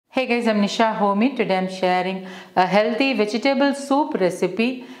Hey guys, I'm Nisa Homey. Today I'm sharing a healthy vegetable soup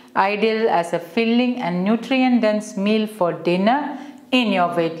recipe ideal as a filling and nutrient dense meal for dinner in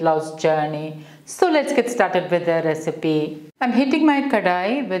your weight loss journey. So let's get started with the recipe. I'm heating my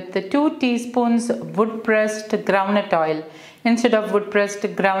kadai with the 2 teaspoons wood pressed groundnut oil. Instead of wood pressed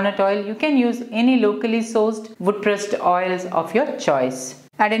groundnut oil, you can use any locally sourced wood pressed oils of your choice.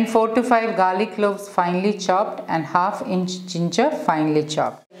 Add in 4 to 5 garlic cloves finely chopped and half-inch ginger finely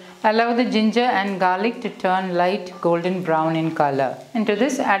chopped. Allow the ginger and garlic to turn light golden brown in color. Into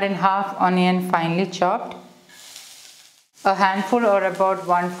this, add in half onion finely chopped, a handful or about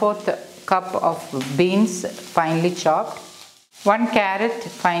 1/4 cup of beans finely chopped, 1 carrot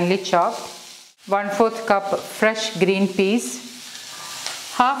finely chopped, 1/4 cup fresh green peas,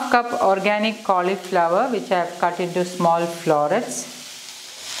 half cup organic cauliflower which I have cut into small florets,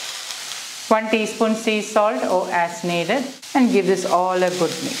 1 teaspoon sea salt or as needed, and give this all a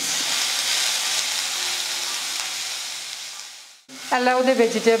good mix. Allow the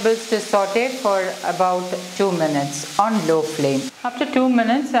vegetables to saute for about 2 minutes on low flame. After 2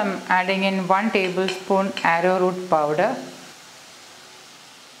 minutes, I'm adding in 1 tablespoon arrowroot powder.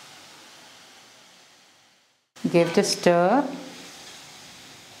 Give it a stir.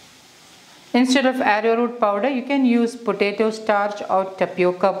 Instead of arrowroot powder, you can use potato starch or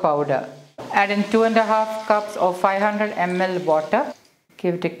tapioca powder. Add in 2.5 cups of 500 ml water.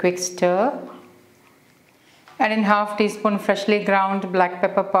 Give it a quick stir. Add in half teaspoon freshly ground black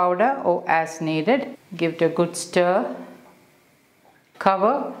pepper powder or as needed. Give it a good stir.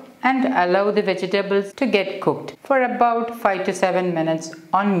 Cover and allow the vegetables to get cooked for about 5 to 7 minutes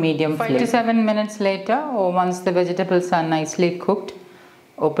on medium flame. 5 to 7 minutes later, or once the vegetables are nicely cooked,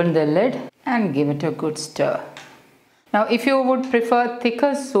 open the lid and give it a good stir. Now, if you would prefer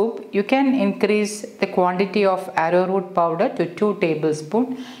thicker soup, you can increase the quantity of arrowroot powder to 2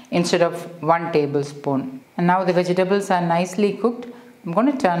 tablespoons instead of 1 tablespoon. And now the vegetables are nicely cooked. I'm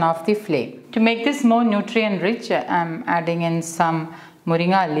going to turn off the flame. To make this more nutrient rich, I'm adding in some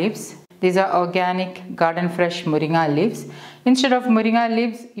moringa leaves. These are organic garden fresh moringa leaves. Instead of moringa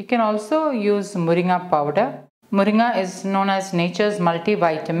leaves, you can also use moringa powder. Moringa is known as nature's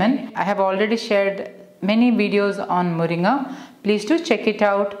multivitamin. I have already shared many videos on moringa. Please do check it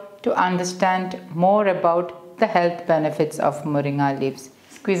out to understand more about the health benefits of moringa leaves.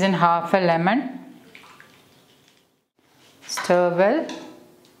 Squeeze in half a lemon. Stir well.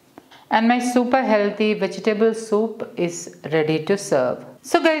 And my super healthy vegetable soup is ready to serve.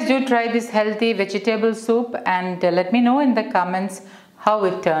 So guys, do try this healthy vegetable soup and let me know in the comments how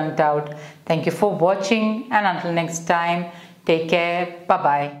it turned out. Thank you for watching, and until next time, take care. Bye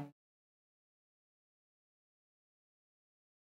bye.